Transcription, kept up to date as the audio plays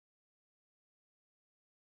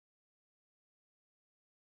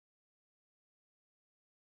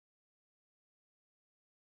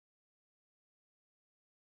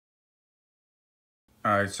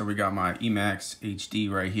All right, so we got my Emax HD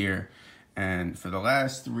right here. And for the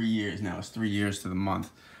last 3 years now, it's 3 years to the month,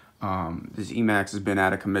 this Emax has been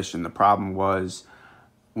out of commission. The problem was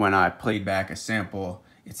when I played back a sample,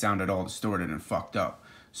 it sounded all distorted and fucked up.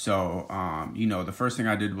 So, the first thing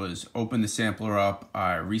I did was open the sampler up.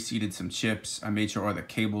 I reseated some chips. I made sure all the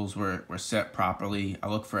cables were set properly. I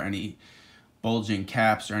looked for any bulging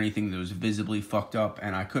caps or anything that was visibly fucked up,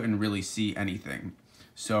 and I couldn't really see anything.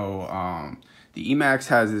 So the Emax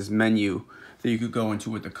has this menu that you could go into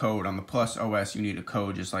with the code. On the Plus OS, you need a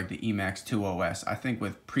code just like the Emax 2 OS. I think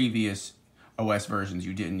with previous OS versions,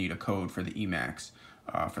 you didn't need a code for the Emax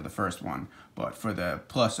for the first one. But for the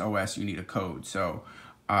Plus OS, you need a code. So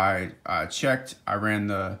I checked, I ran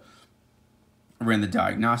the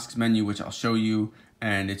diagnostics menu, which I'll show you,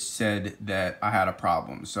 and it said that I had a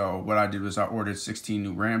problem. So what I did was I ordered 16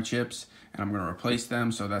 new RAM chips, and I'm going to replace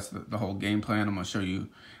them. So that's the whole game plan. I'm going to show you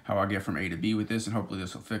how I get from A to B with this, and hopefully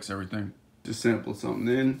this will fix everything. Just sample something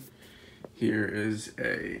in. Here is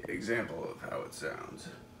a example of how it sounds.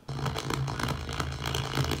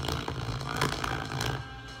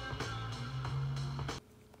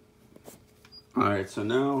 All right, so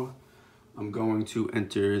now I'm going to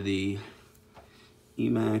enter the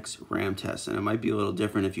Emax RAM test, and it might be a little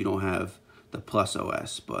different if you don't have the Plus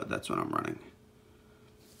OS, but that's what I'm running.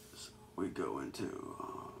 So we go into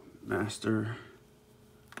master.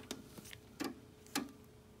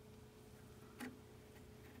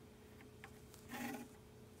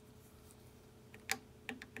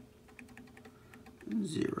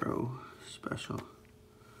 Zero special,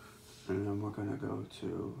 and then we're gonna go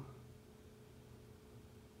to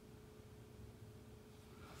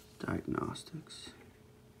diagnostics.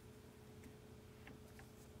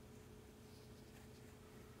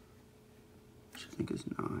 Which I think is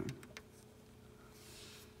 9.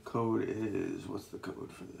 Code is, what's the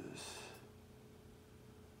code for this?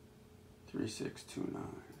 3629.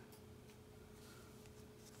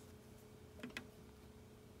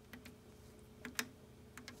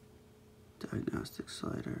 Diagnostic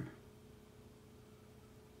slider.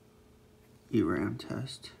 ERAM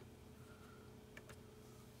test.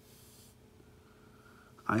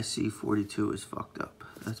 IC42 is fucked up.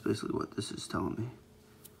 That's basically what this is telling me.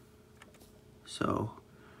 So,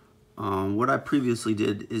 what I previously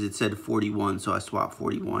did is it said 41, so I swapped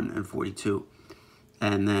 41 and 42.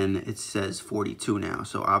 And then it says 42 now.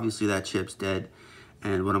 So obviously that chip's dead.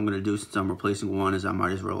 And what I'm gonna do since I'm replacing one is I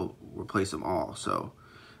might as well replace them all. So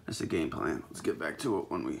that's the game plan. Let's get back to it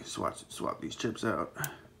when we swap these chips out.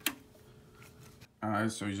 All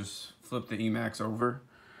right, so you just flip the Emax over,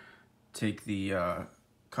 take the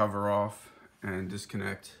cover off, and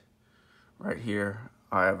disconnect right here.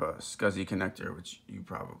 I have a SCSI connector, which you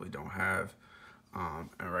probably don't have. And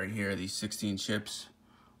right here, these 16 chips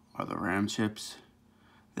are the RAM chips.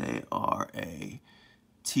 They are a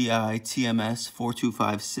TI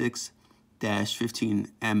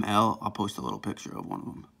TMS4256-15NL. I'll post a little picture of one of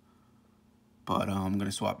them. But I'm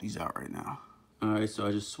gonna swap these out right now. All right, so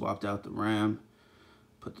I just swapped out the RAM,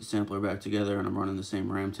 put the sampler back together, and I'm running the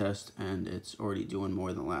same RAM test, and it's already doing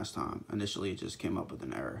more than last time. Initially, it just came up with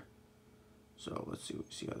an error. So let's see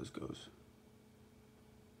how this goes.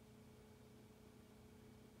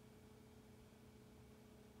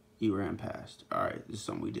 ERAM passed. All right, this is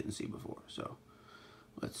something we didn't see before. So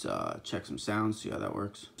let's check some sounds, see how that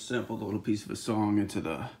works. Sampled a little piece of a song into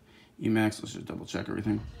the Emax. Let's just double check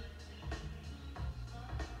everything.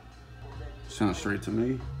 Sounds straight to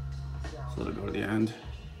me. So let it go to the end.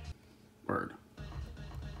 Word.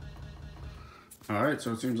 All right,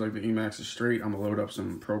 so it seems like the Emax is straight. I'm gonna load up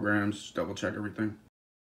some programs, double check everything.